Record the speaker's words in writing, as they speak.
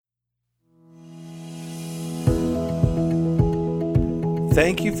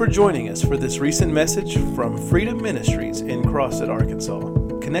Thank you for joining us for this recent message from Freedom Ministries in Crossett, Arkansas.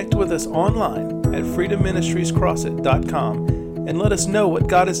 Connect with us online at freedomministriescrossett.com and let us know what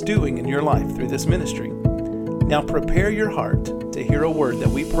God is doing in your life through this ministry. Now prepare your heart to hear a word that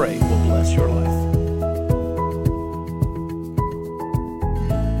we pray will bless your life.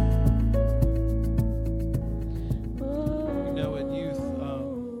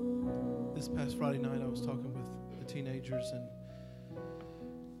 Friday night I was talking with the teenagers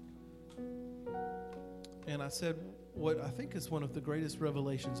and I said what I think is one of the greatest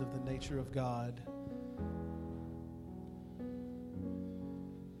revelations of the nature of God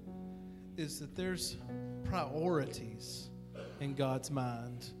is that there's priorities in God's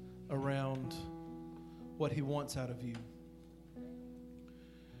mind around what He wants out of you.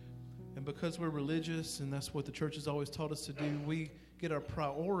 And because we're religious and that's what the church has always taught us to do, we get our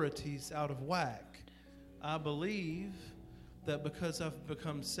priorities out of whack. I believe that because I've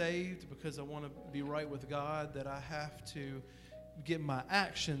become saved, because I want to be right with God, that I have to get my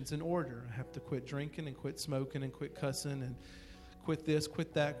actions in order. I have to quit drinking and quit smoking and quit cussing and quit this,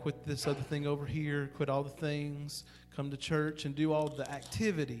 quit that, quit this other thing over here, quit all the things, come to church and do all the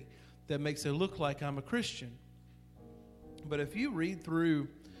activity that makes it look like I'm a Christian. But if you read through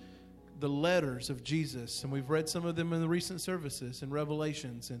the letters of Jesus, and we've read some of them in the recent services and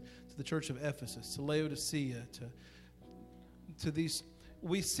Revelations, and to the church of Ephesus, to Laodicea, to these,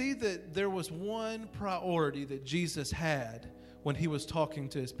 we see that there was one priority that Jesus had when He was talking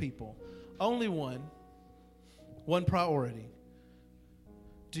to His people. Only one priority.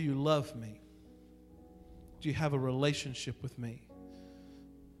 Do you love me? Do you have a relationship with me?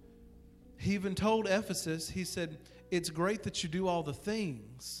 He even told Ephesus, He said, it's great that you do all the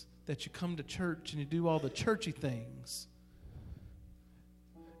things, that you come to church and you do all the churchy things.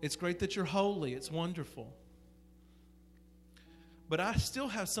 It's great that you're holy. It's wonderful. But I still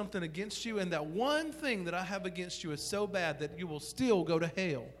have something against you, and that one thing that I have against you is so bad that you will still go to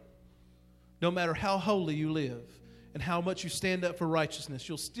hell. No matter how holy you live and how much you stand up for righteousness,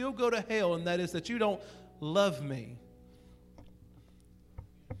 you'll still go to hell, and that is that you don't love me.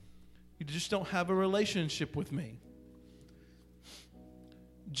 You just don't have a relationship with me.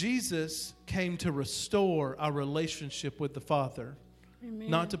 Jesus came to restore our relationship with the Father. Amen.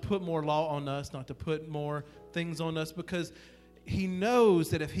 Not to put more law on us, not to put more things on us, because He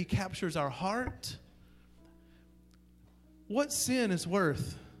knows that if He captures our heart, what sin is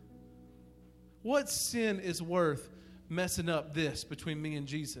worth? What sin is worth messing up this between me and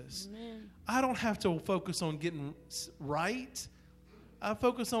Jesus? Amen. I don't have to focus on getting right. I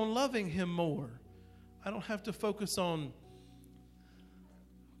focus on loving Him more. I don't have to focus on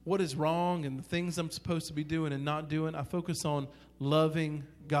what is wrong and the things I'm supposed to be doing and not doing. I focus on loving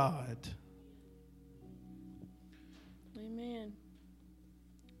God. Amen.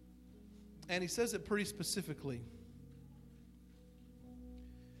 And He says it pretty specifically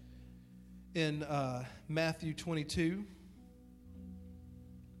in Matthew 22,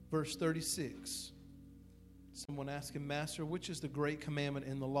 verse 36. Someone asked Him, Master, which is the great commandment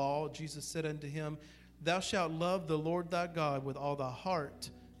in the law? Jesus said unto him, Thou shalt love the Lord thy God with all thy heart,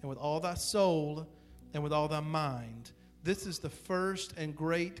 and with all thy soul, and with all thy mind. This is the first and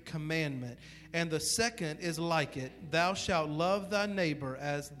great commandment. And the second is like it. Thou shalt love thy neighbor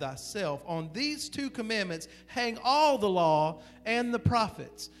as thyself. On these two commandments hang all the law and the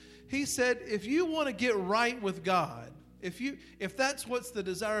prophets. He said, if you want to get right with God, if that's what's the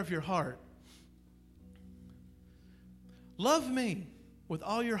desire of your heart, love me with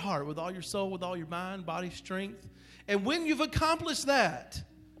all your heart, with all your soul, with all your mind, body, strength. And when you've accomplished that,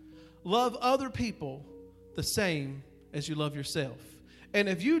 love other people the same as you love yourself. And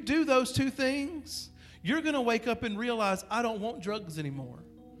if you do those two things, you're going to wake up and realize, I don't want drugs anymore.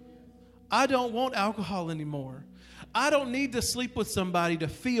 I don't want alcohol anymore. I don't need to sleep with somebody to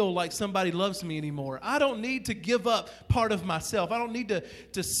feel like somebody loves me anymore. I don't need to give up part of myself. I don't need to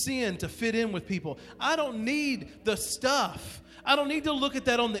sin to fit in with people. I don't need the stuff. I don't need to look at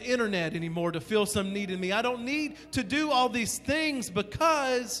that on the internet anymore to feel some need in me. I don't need to do all these things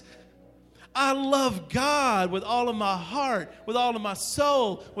because I love God with all of my heart, with all of my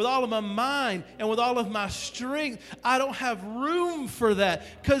soul, with all of my mind, and with all of my strength. I don't have room for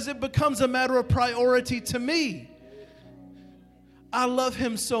that because it becomes a matter of priority to me. I love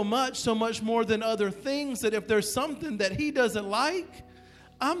Him so much more than other things, that if there's something that He doesn't like,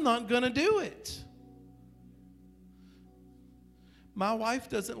 I'm not going to do it. My wife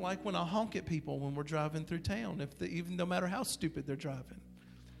doesn't like when I honk at people when we're driving through town, even no matter how stupid they're driving.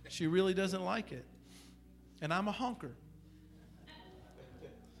 She really doesn't like it. And I'm a honker.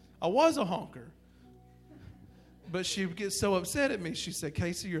 I was a honker. But she gets so upset at me. She said,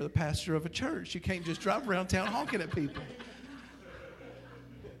 Casey, you're the pastor of a church. You can't just drive around town honking at people.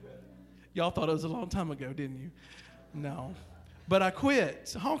 Y'all thought it was a long time ago, didn't you? No. But I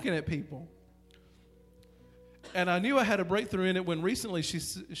quit honking at people. And I knew I had a breakthrough in it when recently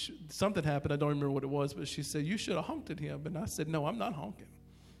something happened. I don't remember what it was, but she said, you should have honked at him. And I said, no, I'm not honking.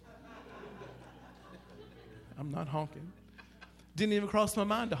 I'm not honking. Didn't even cross my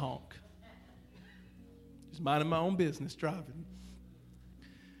mind to honk. Just minding my own business, driving.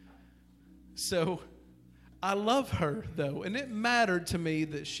 So I love her, though, and it mattered to me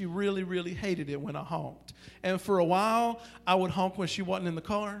that she really, really hated it when I honked. And for a while, I would honk when she wasn't in the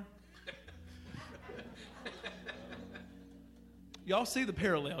car. Y'all see the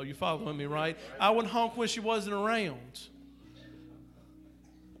parallel. You following me, right? I would honk when she wasn't around.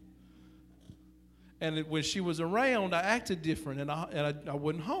 And when she was around, I acted different, and I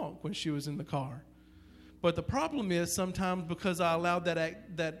wouldn't honk when she was in the car. But the problem is sometimes because I allowed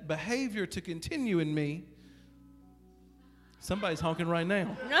that behavior to continue in me. Somebody's honking right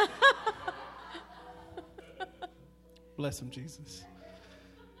now. Bless him, Jesus.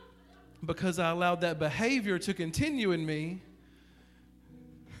 Because I allowed that behavior to continue in me.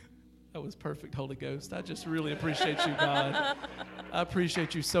 That was perfect, Holy Ghost. I just really appreciate you, God. I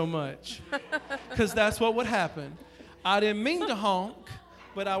appreciate you so much. Because that's what would happen. I didn't mean to honk,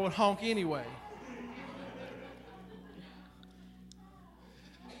 but I would honk anyway.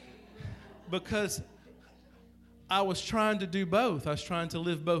 Because I was trying to do both. I was trying to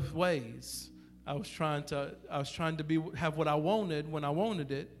live both ways. I was trying to have what I wanted when I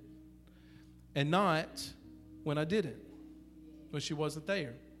wanted it, and not when I didn't, when she wasn't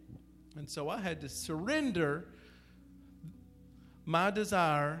there. And so I had to surrender my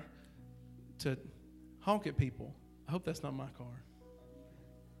desire to honk at people. I hope that's not my car.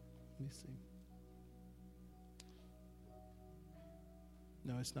 Let me see.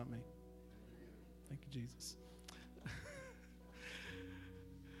 No, it's not me. Thank you, Jesus.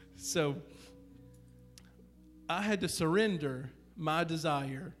 So I had to surrender my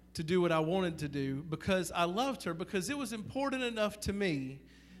desire to do what I wanted to do because I loved her, because it was important enough to me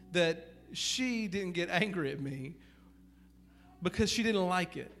that she didn't get angry at me because she didn't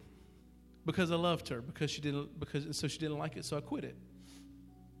like it, because I loved her, so she didn't like it, so I quit it.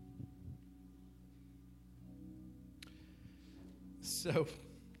 So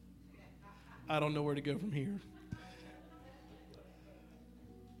I don't know where to go from here.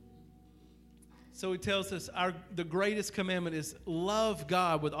 So he tells us the greatest commandment is love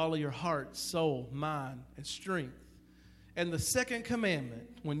God with all of your heart, soul, mind, and strength. And the second commandment,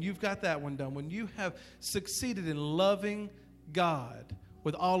 when you've got that one done, when you have succeeded in loving God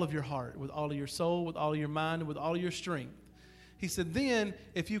with all of your heart, with all of your soul, with all of your mind, and with all of your strength, he said, then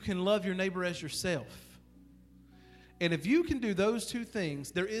if you can love your neighbor as yourself, and if you can do those two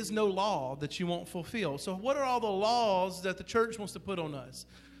things, there is no law that you won't fulfill. So what are all the laws that the church wants to put on us?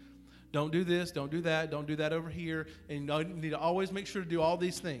 Don't do this, don't do that over here. And you need to always make sure to do all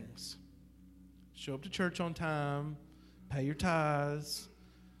these things. Show up to church on time, pay your tithes,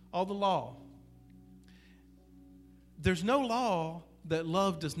 all the law. There's no law that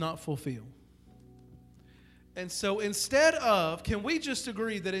love does not fulfill. And so can we just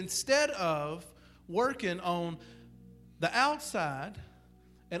agree that instead of working on the outside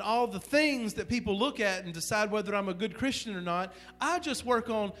and all the things that people look at and decide whether I'm a good Christian or not, I just work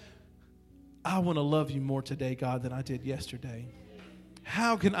on, I want to love you more today, God, than I did yesterday.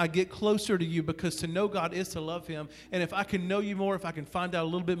 How can I get closer to you? Because to know God is to love him. And if I can know you more, if I can find out a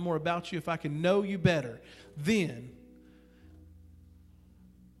little bit more about you, if I can know you better, then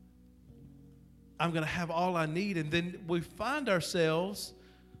I'm going to have all I need. And then we find ourselves,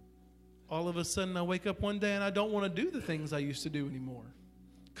 all of a sudden I wake up one day and I don't want to do the things I used to do anymore.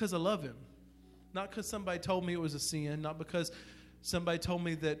 Because I love him. Not because somebody told me it was a sin. Not because somebody told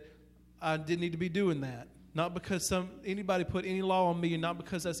me that I didn't need to be doing that. Not because anybody put any law on me, and not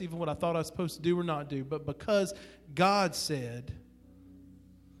because that's even what I thought I was supposed to do or not do, but because God said,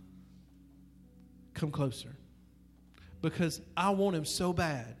 come closer. Because I want him so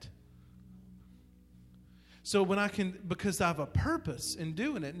bad. So because I have a purpose in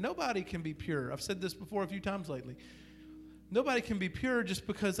doing it, nobody can be pure. I've said this before a few times lately. Nobody can be pure just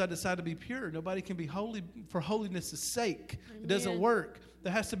because I decide to be pure. Nobody can be holy for holiness' sake. Amen. It doesn't work.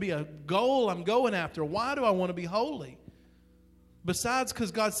 There has to be a goal I'm going after. Why do I want to be holy? Besides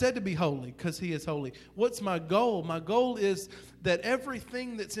because God said to be holy, because he is holy. What's my goal? My goal is that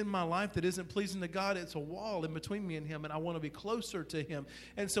everything that's in my life that isn't pleasing to God, it's a wall in between me and him, and I want to be closer to him.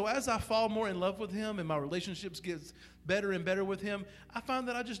 And so as I fall more in love with him and my relationships get better and better with him, I find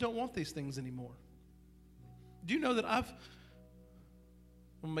that I just don't want these things anymore. Do you know that I'll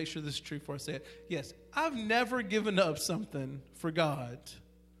make sure this is true before I say it. Yes, I've never given up something for God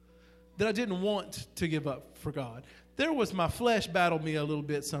that I didn't want to give up for God. There was my flesh battled me a little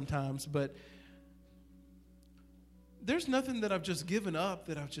bit sometimes, but there's nothing that I've just given up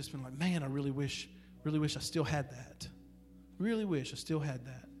that I've just been like, man, I really wish I still had that. Really wish I still had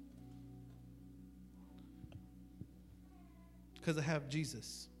that. Because I have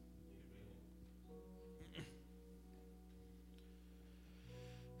Jesus.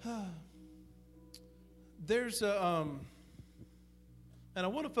 There's a, and I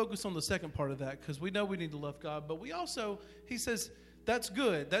want to focus on the second part of that because we know we need to love God, but we also, he says, that's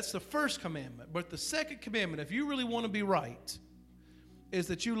good. That's the first commandment. But the second commandment, if you really want to be right, is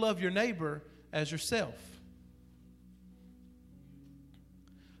that you love your neighbor as yourself.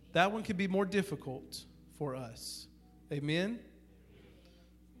 That one can be more difficult for us. Amen?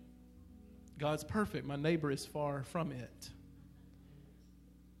 God's perfect. My neighbor is far from it.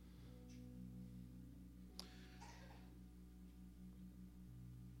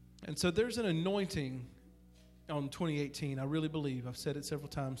 And so there's an anointing on 2018, I really believe, I've said it several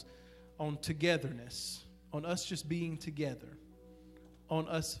times, on togetherness, on us just being together, on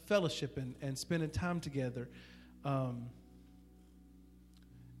us fellowshipping and spending time together.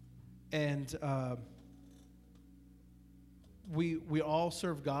 We all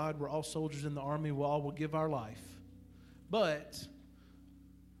serve God. We're all soldiers in the army. We all will give our life. But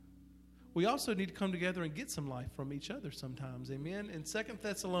we also need to come together and get some life from each other sometimes. Amen? In 2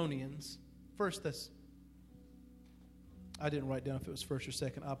 Thessalonians, I didn't write down if it was first or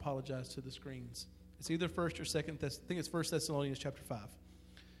second. I apologize to the screens. It's either first or second. I think it's 1 Thessalonians chapter 5,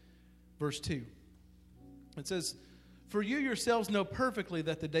 verse 2. It says, "For you yourselves know perfectly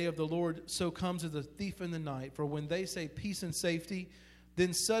that the day of the Lord so comes as a thief in the night. For when they say peace and safety,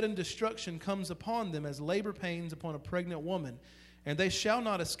 then sudden destruction comes upon them as labor pains upon a pregnant woman, and they shall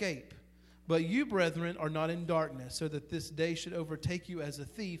not escape. But you, brethren, are not in darkness, so that this day should overtake you as a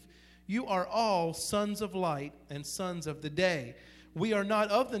thief. You are all sons of light and sons of the day. We are not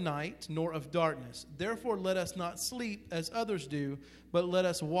of the night, nor of darkness. Therefore let us not sleep as others do, but let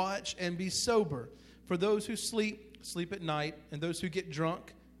us watch and be sober. For those who sleep, sleep at night, and those who get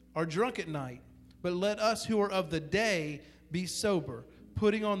drunk are drunk at night. But let us who are of the day be sober,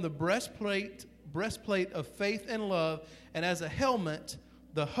 putting on the breastplate of faith and love, and as a helmet,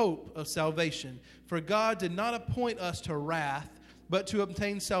 the hope of salvation. For God did not appoint us to wrath, but to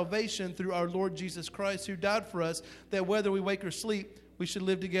obtain salvation through our Lord Jesus Christ, who died for us, that whether we wake or sleep, we should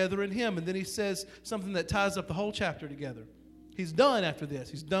live together in him." And then he says something that ties up the whole chapter together. He's done after this.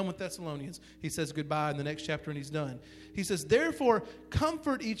 He's done with Thessalonians. He says goodbye in the next chapter, and he's done. He says, "Therefore,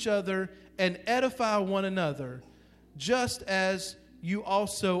 comfort each other and edify one another, just as you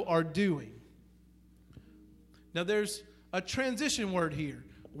also are doing." Now, there's a transition word here.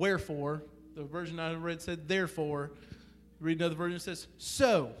 Wherefore. The version I read said, therefore. Read another version, it says,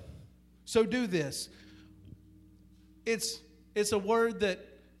 so. So do this. It's a word that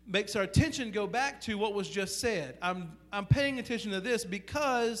makes our attention go back to what was just said. I'm paying attention to this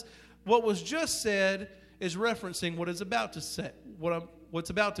because what was just said is referencing what is about to say,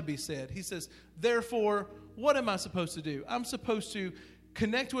 what's about to be said. He says, therefore, what am I supposed to do? I'm supposed to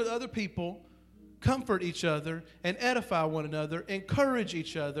connect with other people, comfort each other, and edify one another, encourage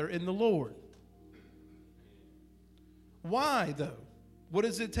each other in the Lord. Why, though? What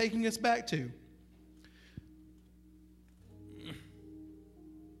is it taking us back to?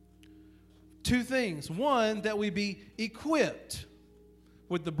 Two things. One, that we be equipped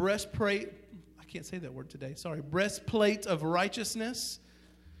with the breastplate. I can't say that word today. Sorry. Breastplate of righteousness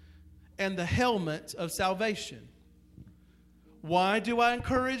and the helmet of salvation. Why do I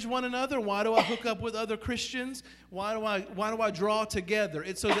encourage one another? Why do I hook up with other Christians? Why do I draw together?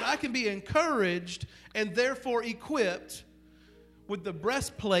 It's so that I can be encouraged and therefore equipped with the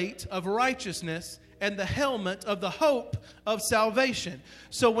breastplate of righteousness and the helmet of the hope of salvation.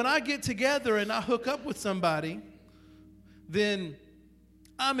 So when I get together and I hook up with somebody, then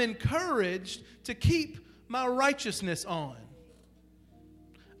I'm encouraged to keep my righteousness on.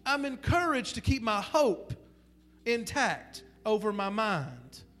 I'm encouraged to keep my hope intact over my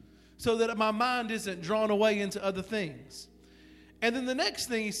mind so that my mind isn't drawn away into other things. And then the next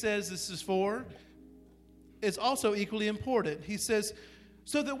thing he says this is for is also equally important. He says,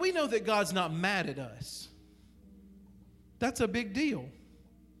 so that we know that God's not mad at us. That's a big deal.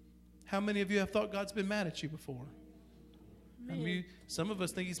 How many of you have thought God's been mad at you before? I mean, some of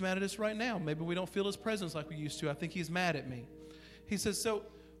us think he's mad at us right now. Maybe we don't feel his presence like we used to. I think he's mad at me. He says, so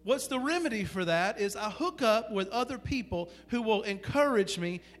what's the remedy for that is I hook up with other people who will encourage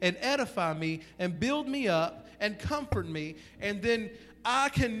me and edify me and build me up and comfort me. And then I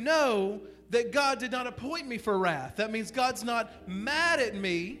can know that God did not appoint me for wrath. That means God's not mad at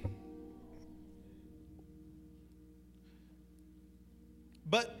me,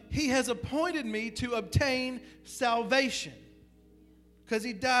 but He has appointed me to obtain salvation because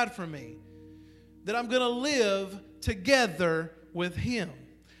He died for me. That I'm going to live together with Him.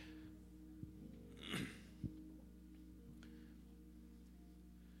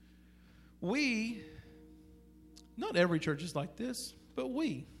 Not every church is like this, but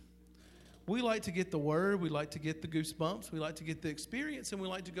we like to get the word, we like to get the goosebumps, we like to get the experience, and we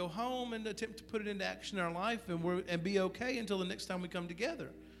like to go home and attempt to put it into action in our life and be okay until the next time we come together.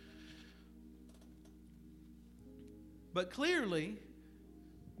 But clearly,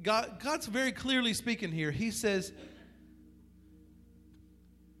 God's very clearly speaking here. He says,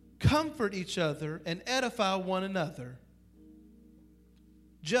 comfort each other and edify one another,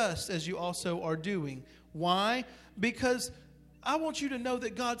 just as you also are doing. Why? Because I want you to know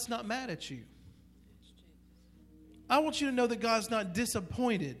that God's not mad at you. I want you to know that God's not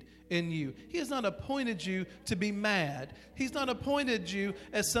disappointed in you. He has not appointed you to be mad. He's not appointed you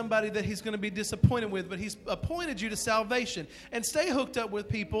as somebody that He's going to be disappointed with, but He's appointed you to salvation. And stay hooked up with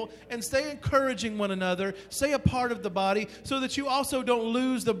people and stay encouraging one another. Stay a part of the body so that you also don't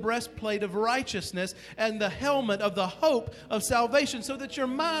lose the breastplate of righteousness and the helmet of the hope of salvation, so that your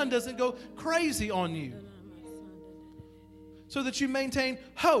mind doesn't go crazy on you. So that you maintain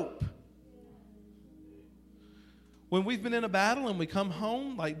hope. When we've been in a battle and we come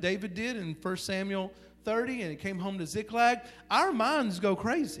home, like David did in 1 Samuel 30, and he came home to Ziklag, our minds go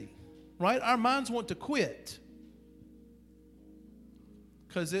crazy, right? Our minds want to quit.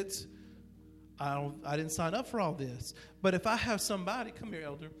 Because I didn't sign up for all this. But if I have somebody, come here,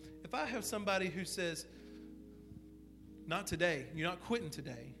 elder, if I have somebody who says, not today, you're not quitting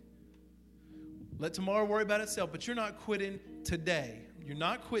today. Let tomorrow worry about itself, but you're not quitting today. You're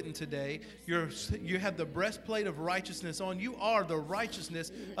not quitting today. You have the breastplate of righteousness on. You are the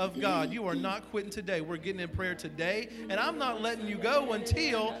righteousness of God. You are not quitting today. We're getting in prayer today, and I'm not letting you go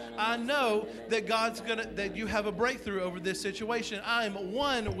until I know that that you have a breakthrough over this situation. I'm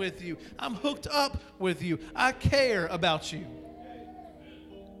one with you. I'm hooked up with you. I care about you.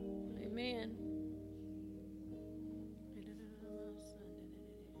 Amen.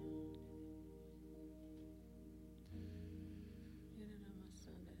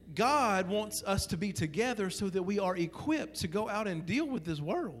 God wants us to be together so that we are equipped to go out and deal with this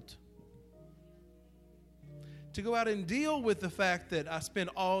world. To go out and deal with the fact that I spend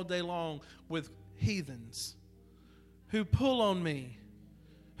all day long with heathens who pull on me,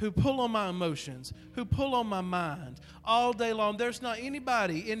 who pull on my emotions, who pull on my mind all day long. There's not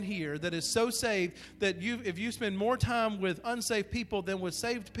anybody in here that is so saved that if you spend more time with unsaved people than with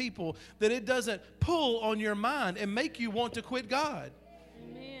saved people, that it doesn't pull on your mind and make you want to quit God.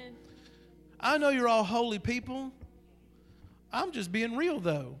 I know you're all holy people. I'm just being real,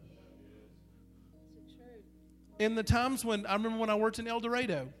 though. In the times when I remember when I worked in El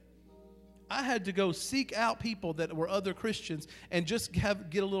Dorado, I had to go seek out people that were other Christians and just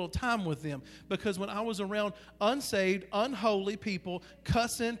get a little time with them. Because when I was around unsaved, unholy people,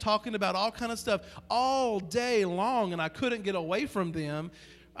 cussing, talking about all kind of stuff all day long, and I couldn't get away from them,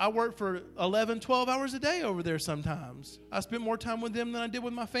 I worked for 11, 12 hours a day over there sometimes. I spent more time with them than I did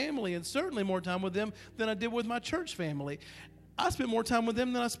with my family, and certainly more time with them than I did with my church family. I spent more time with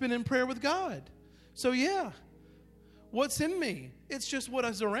them than I spent in prayer with God. So yeah, what's in me? It's just what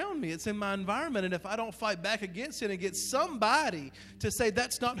is around me. It's in my environment, and if I don't fight back against it and get somebody to say,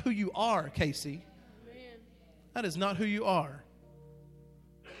 that's not who you are, Casey. Amen. That is not who you are.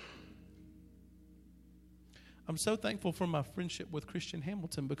 I'm so thankful for my friendship with Christian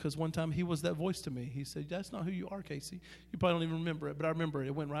Hamilton, because one time he was that voice to me. He said, that's not who you are, Casey. You probably don't even remember it, but I remember it.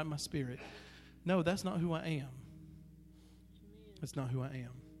 It went right in my spirit. No, that's not who I am. That's not who I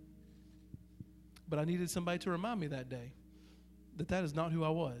am. But I needed somebody to remind me that day that is not who I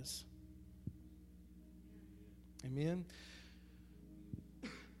was. Amen.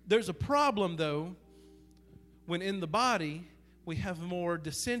 There's a problem, though, when in the body we have more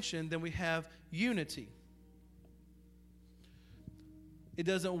dissension than we have unity. It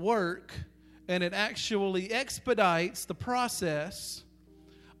doesn't work, and it actually expedites the process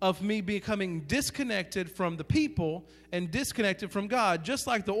of me becoming disconnected from the people and disconnected from God. Just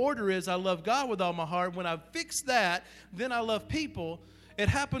like the order is, I love God with all my heart. When I fix that, then I love people. It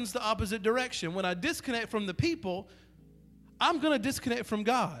happens the opposite direction. When I disconnect from the people, I'm going to disconnect from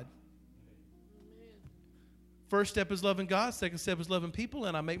God. First step is loving God. Second step is loving people,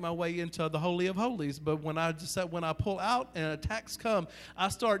 and I make my way into the Holy of Holies. But when I pull out and attacks come, I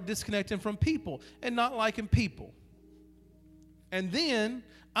start disconnecting from people and not liking people. And then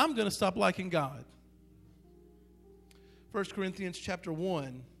I'm going to stop liking God. 1 Corinthians chapter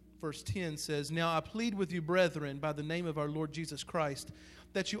 1, verse 10 says, "Now I plead with you, brethren, by the name of our Lord Jesus Christ,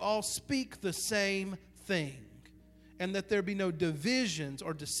 that you all speak the same thing, and that there be no divisions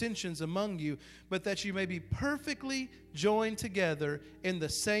or dissensions among you, but that you may be perfectly joined together in the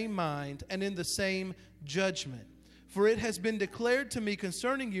same mind and in the same judgment. For it has been declared to me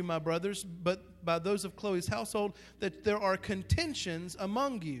concerning you, my brothers, but by those of Chloe's household, that there are contentions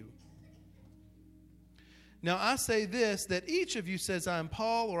among you. Now I say this, that each of you says, I am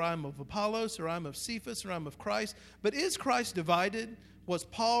Paul, or I am of Apollos, or I am of Cephas, or I am of Christ. But is Christ divided? Was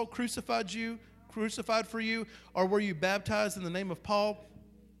Paul crucified for you, or were you baptized in the name of Paul?"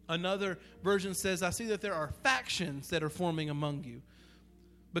 Another version says, "I see that there are factions that are forming among you,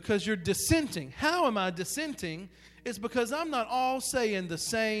 because you're dissenting." How am I dissenting? It's because I'm not all saying the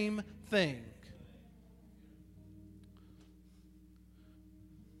same thing.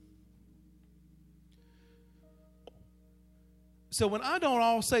 So when I don't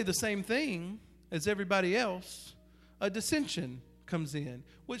all say the same thing as everybody else, a dissension comes in,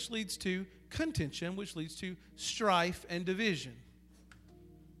 which leads to contention, which leads to strife and division.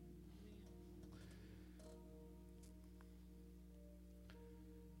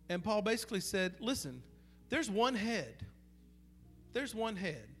 And Paul basically said, listen, there's one head. There's one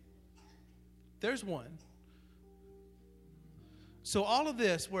head. There's one. So all of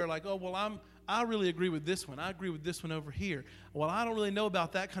this, where like, oh, well, I really agree with this one. I agree with this one over here. Well, I don't really know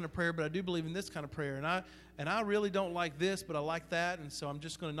about that kind of prayer, but I do believe in this kind of prayer. And I really don't like this, but I like that. And so I'm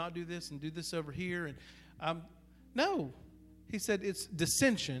just going to not do this and do this over here. And no, he said it's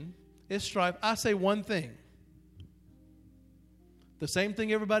dissension, it's strife. I say one thing. The same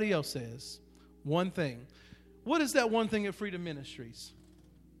thing everybody else says. One thing. What is that one thing at Freedom Ministries?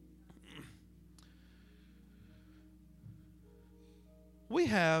 We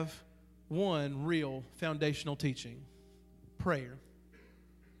have one real foundational teaching: prayer.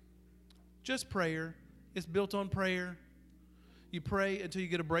 Just prayer. It's built on prayer. You pray until you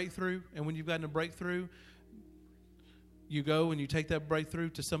get a breakthrough, and when you've gotten a breakthrough, you go and you take that breakthrough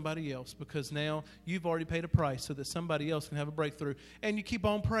to somebody else, because now you've already paid a price so that somebody else can have a breakthrough. And you keep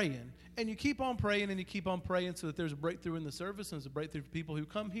on praying, and you keep on praying, and you keep on praying, so that there's a breakthrough in the service, and there's a breakthrough for people who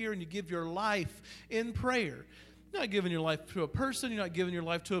come here, and you give your life in prayer. You're not giving your life to a person. You're not giving your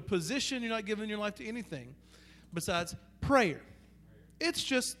life to a position. You're not giving your life to anything besides prayer. It's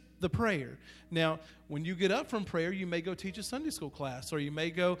just the prayer. Now, when you get up from prayer, you may go teach a Sunday school class, or you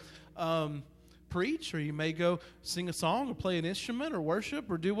may go preach, or you may go sing a song, or play an instrument, or worship,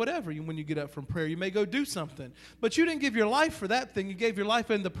 or do whatever. When you get up from prayer, you may go do something. But you didn't give your life for that thing. You gave your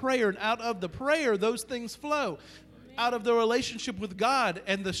life in the prayer, and out of the prayer, those things flow. Out of the relationship with God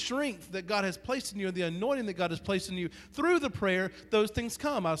and the strength that God has placed in you, and the anointing that God has placed in you through the prayer, those things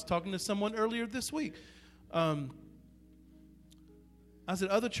come. I was talking to someone earlier this week. I said,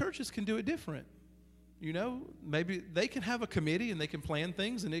 other churches can do it different. You know, maybe they can have a committee and they can plan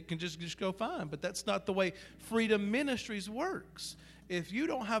things and it can just go fine. But that's not the way Freedom Ministries works. If you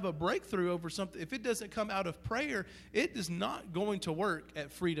don't have a breakthrough over something, if it doesn't come out of prayer, it is not going to work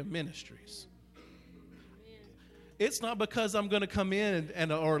at Freedom Ministries. It's not because I'm going to come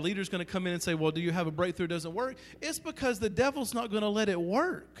in or a leader's going to come in and say, well, do you have a breakthrough? It doesn't work. It's because the devil's not going to let it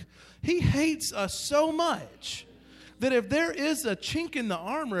work. He hates us so much that if there is a chink in the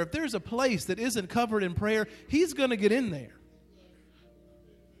armor, if there's a place that isn't covered in prayer, he's going to get in there.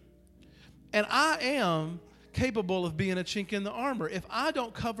 And I am capable of being a chink in the armor. If I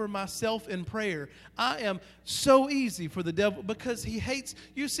don't cover myself in prayer, I am so easy for the devil, because he hates.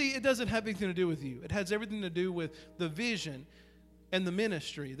 You see, it doesn't have anything to do with you. It has everything to do with the vision and the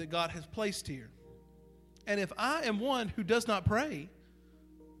ministry that God has placed here. And if I am one who does not pray,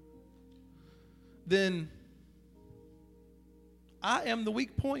 then I am the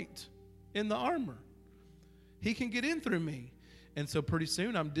weak point in the armor. He can get in through me. And so pretty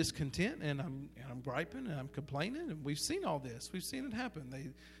soon I'm discontent, and I'm griping, and I'm complaining, and we've seen all this. We've seen it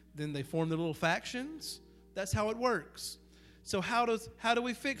happen. Then they form their little factions. That's how it works. So how do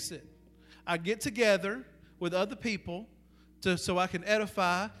we fix it? I get together with other people so I can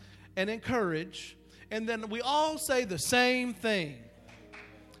edify and encourage, and then we all say the same thing.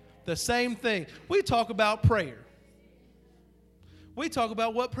 The same thing. We talk about prayer. We talk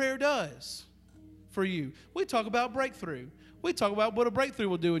about what prayer does for you. We talk about breakthrough. We talk about what a breakthrough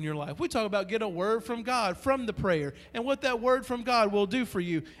will do in your life. We talk about get a word from God from the prayer, and what that word from God will do for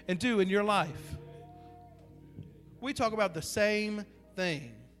you and do in your life. We talk about the same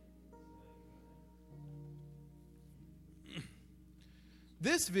thing.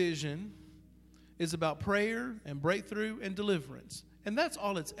 This vision is about prayer and breakthrough and deliverance. And that's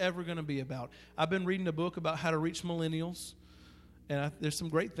all it's ever going to be about. I've been reading a book about how to reach millennials. And there's some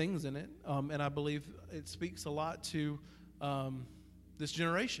great things in it. And I believe it speaks a lot to this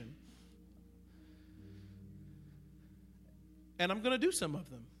generation. And I'm going to do some of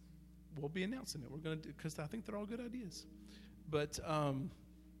them. We'll be announcing it. We're going to do, because I think they're all good ideas. But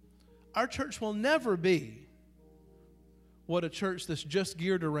our church will never be what a church that's just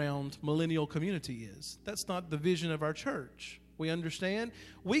geared around millennial community is. That's not the vision of our church. We understand?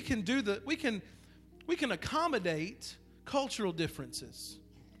 We can accommodate cultural differences.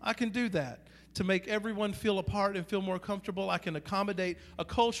 I can do that to make everyone feel a part and feel more comfortable. I can accommodate a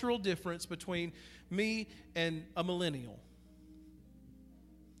cultural difference between me and a millennial.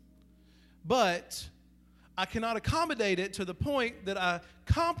 But I cannot accommodate it to the point that I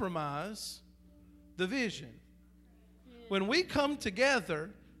compromise the vision. When we come together,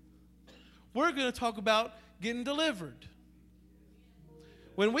 we're going to talk about getting delivered.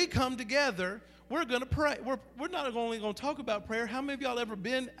 When we come together, we're going to pray. We're not only going to talk about prayer. How many of y'all ever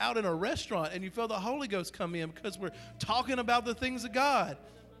been out in a restaurant and you feel the Holy Ghost come in because we're talking about the things of God?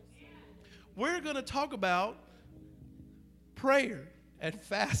 We're going to talk about prayer and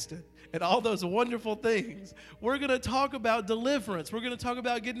fasting and all those wonderful things. We're going to talk about deliverance. We're going to talk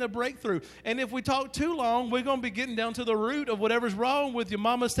about getting a breakthrough. And if we talk too long, we're going to be getting down to the root of whatever's wrong with your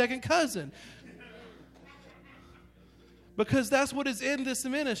mama's second cousin. Because that's what is in this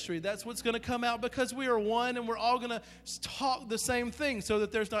ministry. That's what's going to come out, because we are one and we're all going to talk the same thing so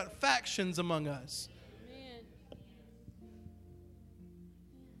that there's not factions among us. Amen.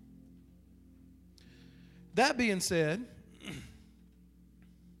 That being said,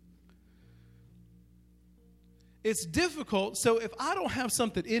 it's difficult. So if I don't have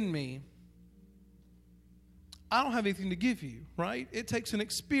something in me, I don't have anything to give you, right? It takes an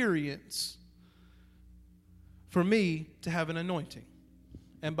experience for me to have an anointing.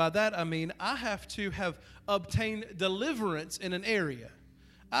 And by that I mean I have to have obtained deliverance in an area.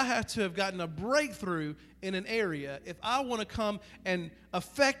 I have to have gotten a breakthrough in an area if I want to come and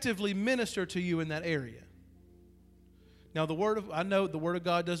effectively minister to you in that area. Now, I know the Word of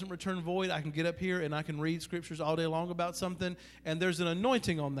God doesn't return void. I can get up here and I can read scriptures all day long about something, and there's an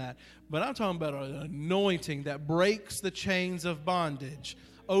anointing on that. But I'm talking about an anointing that breaks the chains of bondage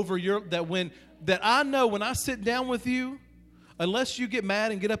over that I know when I sit down with you, unless you get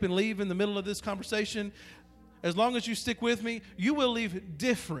mad and get up and leave in the middle of this conversation, as long as you stick with me, you will leave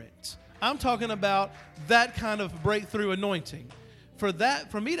different. I'm talking about that kind of breakthrough anointing. For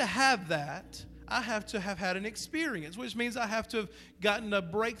me to have that, I have to have had an experience, which means I have to have gotten a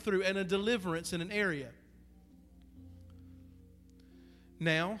breakthrough and a deliverance in an area.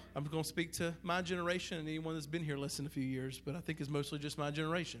 Now, I'm going to speak to my generation and anyone that's been here less than a few years, but I think it's mostly just my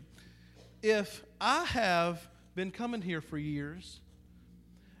generation. If I have been coming here for years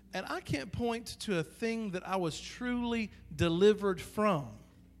and I can't point to a thing that I was truly delivered from,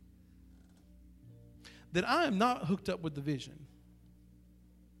 then I am not hooked up with the vision.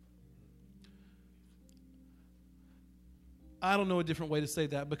 I don't know a different way to say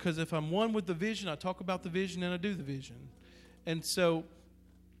that, because if I'm one with the vision, I talk about the vision and I do the vision. And so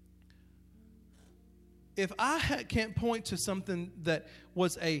if I can't point to something that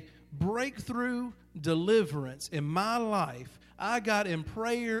was a breakthrough deliverance in my life, I got in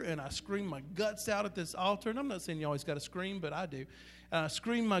prayer and I screamed my guts out at this altar. And I'm not saying you always got to scream, but I do. And I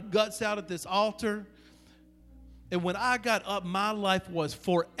screamed my guts out at this altar. And when I got up, my life was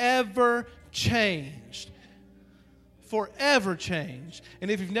forever changed. Forever changed.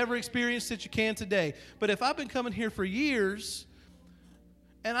 And if you've never experienced it, you can today. But if I've been coming here for years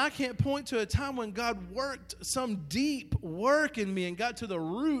and I can't point to a time when God worked some deep work in me and got to the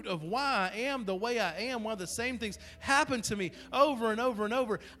root of why I am the way I am, why the same things happen to me over and over and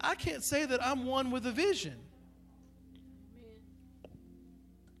over, I can't say that I'm one with a vision.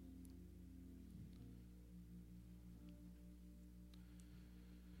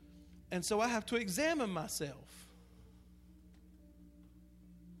 And so I have to examine myself.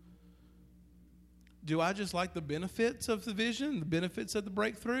 Do I just like the benefits of the vision, the benefits of the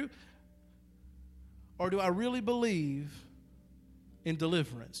breakthrough? Or do I really believe in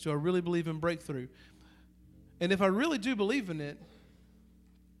deliverance? Do I really believe in breakthrough? And if I really do believe in it,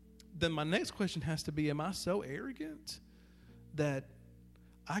 then my next question has to be, am I so arrogant that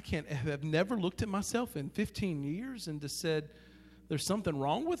I have never looked at myself in 15 years and just said, there's something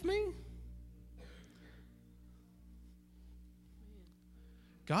wrong with me?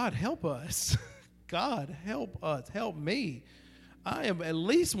 God, help us. God, help us, help me. I am at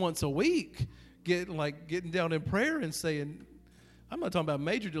least once a week getting down in prayer and saying, I'm not talking about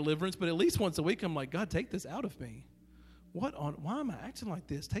major deliverance, but at least once a week I'm like, God, take this out of me. Why am I acting like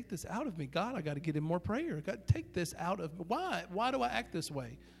this? Take this out of me. God, I got to get in more prayer. God, take this out of me. Why? Why do I act this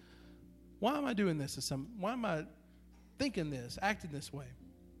way? Why am I doing this to some? Why am I thinking this, acting this way?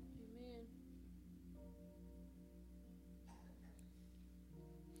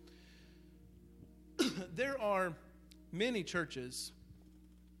 Amen. There are many churches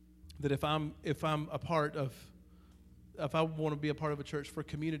that if I want to be a part of a church for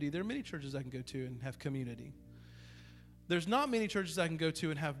community, there are many churches I can go to and have community. There's not many churches I can go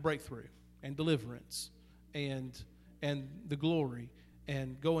to and have breakthrough and deliverance and the glory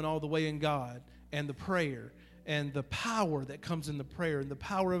and going all the way in God and the prayer and the power that comes in the prayer and the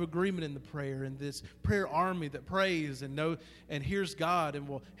power of agreement in the prayer and this prayer army that prays and hears God and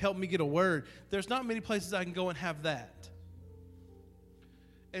will help me get a word. There's not many places I can go and have that.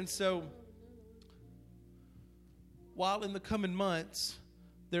 And so, while in the coming months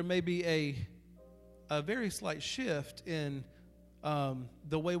there may be a very slight shift in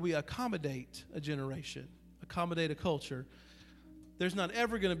the way we accommodate a generation, accommodate a culture, there's not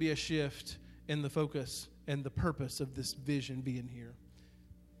ever going to be a shift in the focus and the purpose of this vision being here.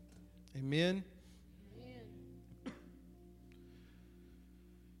 Amen? Amen.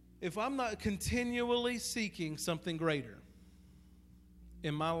 If I'm not continually seeking something greater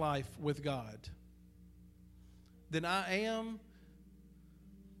in my life with God, then I am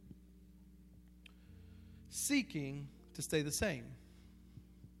seeking to stay the same.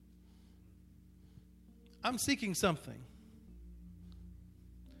 I'm seeking something.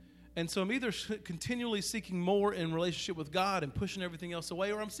 And so I'm either continually seeking more in relationship with God and pushing everything else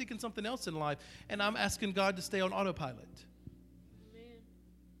away, or I'm seeking something else in life, and I'm asking God to stay on autopilot. Amen.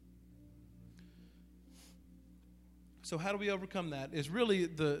 So how do we overcome that? Is really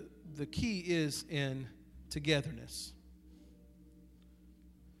the key is in togetherness.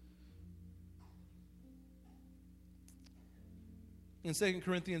 In 2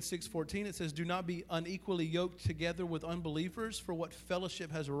 Corinthians 6:14, it says, "Do not be unequally yoked together with unbelievers, for what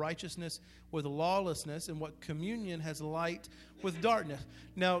fellowship has righteousness with lawlessness, and what communion has light with darkness."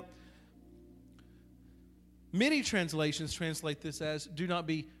 Now, many translations translate this as, "Do not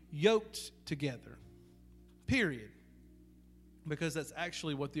be yoked together," period. Because that's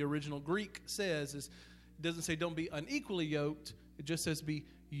actually what the original Greek says. It doesn't say don't be unequally yoked. It just says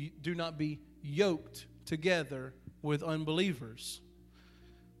do not be yoked together with unbelievers.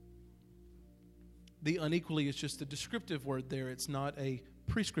 The unequally is just a descriptive word there. It's not a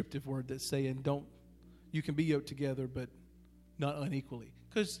prescriptive word that's saying you can be yoked together, but not unequally.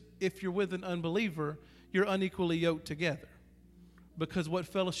 Because if you're with an unbeliever, you're unequally yoked together. Because what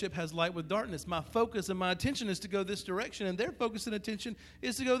fellowship has light with darkness? My focus and my attention is to go this direction, and their focus and attention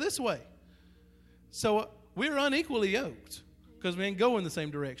is to go this way. So we're unequally yoked because we ain't going the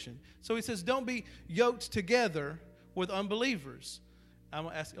same direction. So he says, don't be yoked together with unbelievers. I'm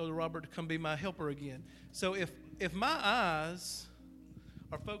going to ask Elder Robert to come be my helper again. So if my eyes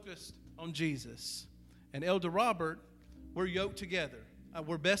are focused on Jesus and Elder Robert, we're yoked together.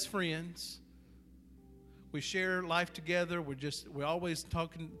 We're best friends. We share life together. We're always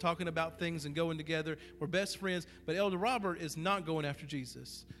talking about things and going together. We're best friends. But Elder Robert is not going after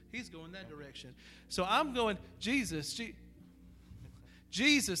Jesus. He's going that direction. So I'm going, Jesus,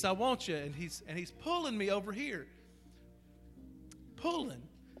 I want you. And he's pulling me over here. Pulling.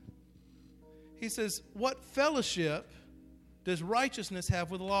 He says, what fellowship does righteousness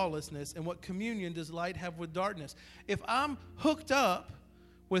have with lawlessness, and what communion does light have with darkness? If I'm hooked up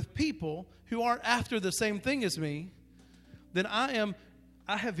with people who aren't after the same thing as me, then I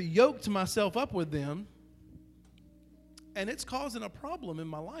have yoked myself up with them, and it's causing a problem in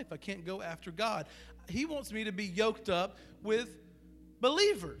my life. I can't go after God. He wants me to be yoked up with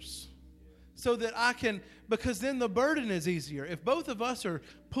believers so that I can, because then the burden is easier. If both of us are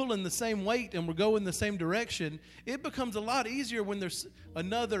pulling the same weight and we're going the same direction, it becomes a lot easier when there's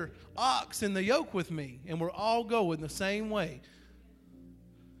another ox in the yoke with me and we're all going the same way.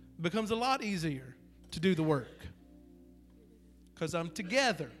 It becomes a lot easier to do the work because I'm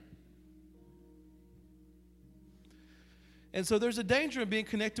together. And so there's a danger in being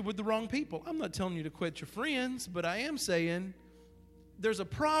connected with the wrong people. I'm not telling you to quit your friends, but I am saying there's a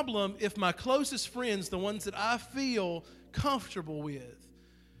problem if my closest friends, the ones that I feel comfortable with,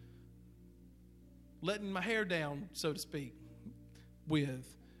 letting my hair down, so to speak, with,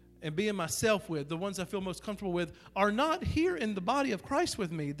 and being myself with, the ones I feel most comfortable with, are not here in the body of Christ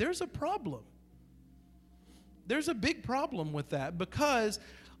with me. There's a problem. There's a big problem with that because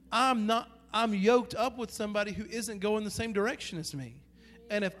I'm I'm yoked up with somebody who isn't going the same direction as me.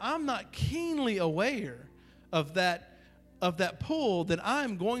 And if I'm not keenly aware of that pull, then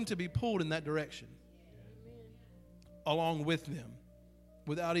I'm going to be pulled in that direction along with them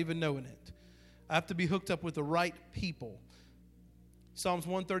without even knowing it. I have to be hooked up with the right people. Psalms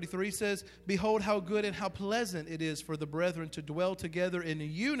 133 says, "Behold how good and how pleasant it is for the brethren to dwell together in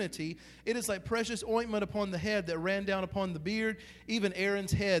unity. It is like precious ointment upon the head that ran down upon the beard, even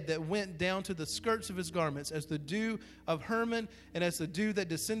Aaron's head that went down to the skirts of his garments, as the dew of Hermon and as the dew that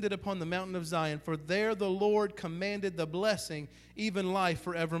descended upon the mountain of Zion. For there the Lord commanded the blessing, even life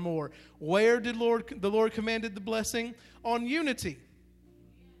forevermore." Where did the Lord commanded the blessing? On unity.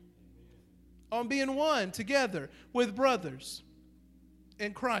 On being one together with brothers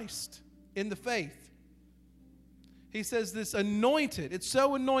in Christ, in the faith. He says this anointed, it's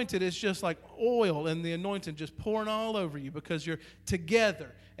so anointed, it's just like oil and the anointing just pouring all over you because you're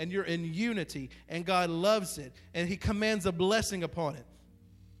together and you're in unity and God loves it and He commands a blessing upon it.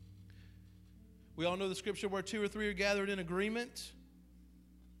 We all know the scripture where 2 or 3 are gathered in agreement.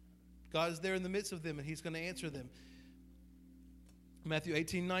 God is there in the midst of them and He's going to answer them. Matthew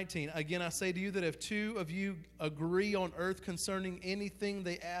 18:19. "Again I say to you that if 2 of you agree on earth concerning anything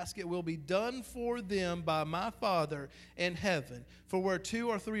they ask, it will be done for them by my Father in heaven. For where 2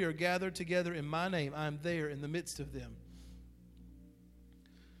 or 3 are gathered together in my name, I am there in the midst of them."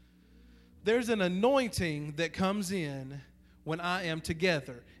 There's an anointing that comes in when I am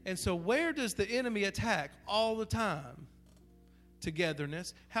together. And so where does the enemy attack all the time?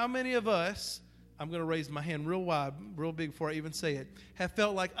 Togetherness. How many of us, I'm going to raise my hand real wide, real big before I even say it, have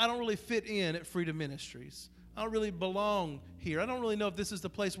felt like I don't really fit in at Freedom Ministries. I don't really belong here. I don't really know if this is the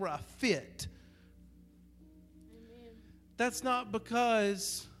place where I fit. Amen. That's not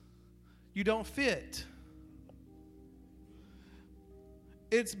because you don't fit.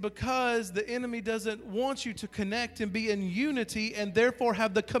 It's because the enemy doesn't want you to connect and be in unity and therefore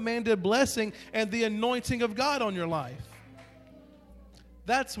have the commanded blessing and the anointing of God on your life.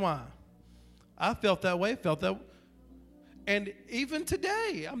 That's why. I felt that way, and even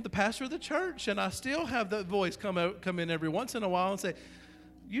today, I'm the pastor of the church, and I still have that voice come in every once in a while and say,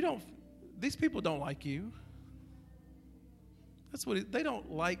 these people don't like you. They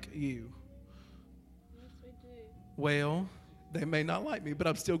don't like you. Yes, we do. Well, they may not like me, but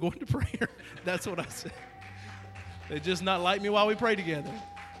I'm still going to prayer. That's what I said. They just not like me while we pray together.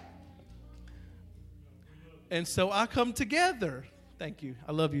 And so I come together. Thank you.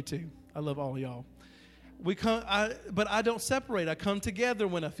 I love you too. I love all of y'all. But I don't separate. I come together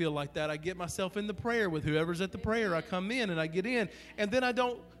when I feel like that. I get myself in the prayer with whoever's at the prayer. I come in and I get in. And then I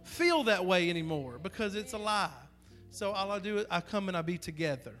don't feel that way anymore because it's a lie. So all I do is I come and I be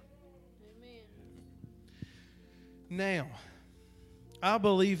together. Amen. Now, I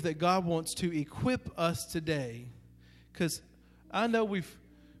believe that God wants to equip us today because I know we've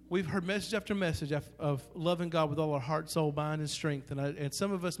heard message after message of loving God with all our heart, soul, mind, and strength. And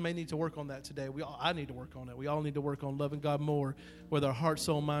some of us may need to work on that today. I need to work on it. We all need to work on loving God more with our heart,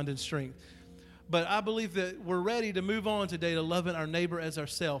 soul, mind, and strength. But I believe that we're ready to move on today to loving our neighbor as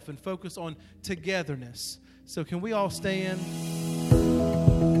ourselves and focus on togetherness. So can we all stand?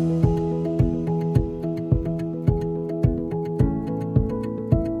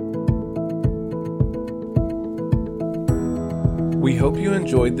 We hope you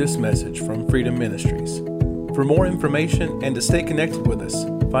enjoyed this message from Freedom Ministries. For more information and to stay connected with us,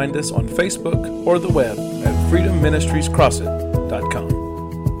 find us on Facebook or the web at freedomministriescrossit.com.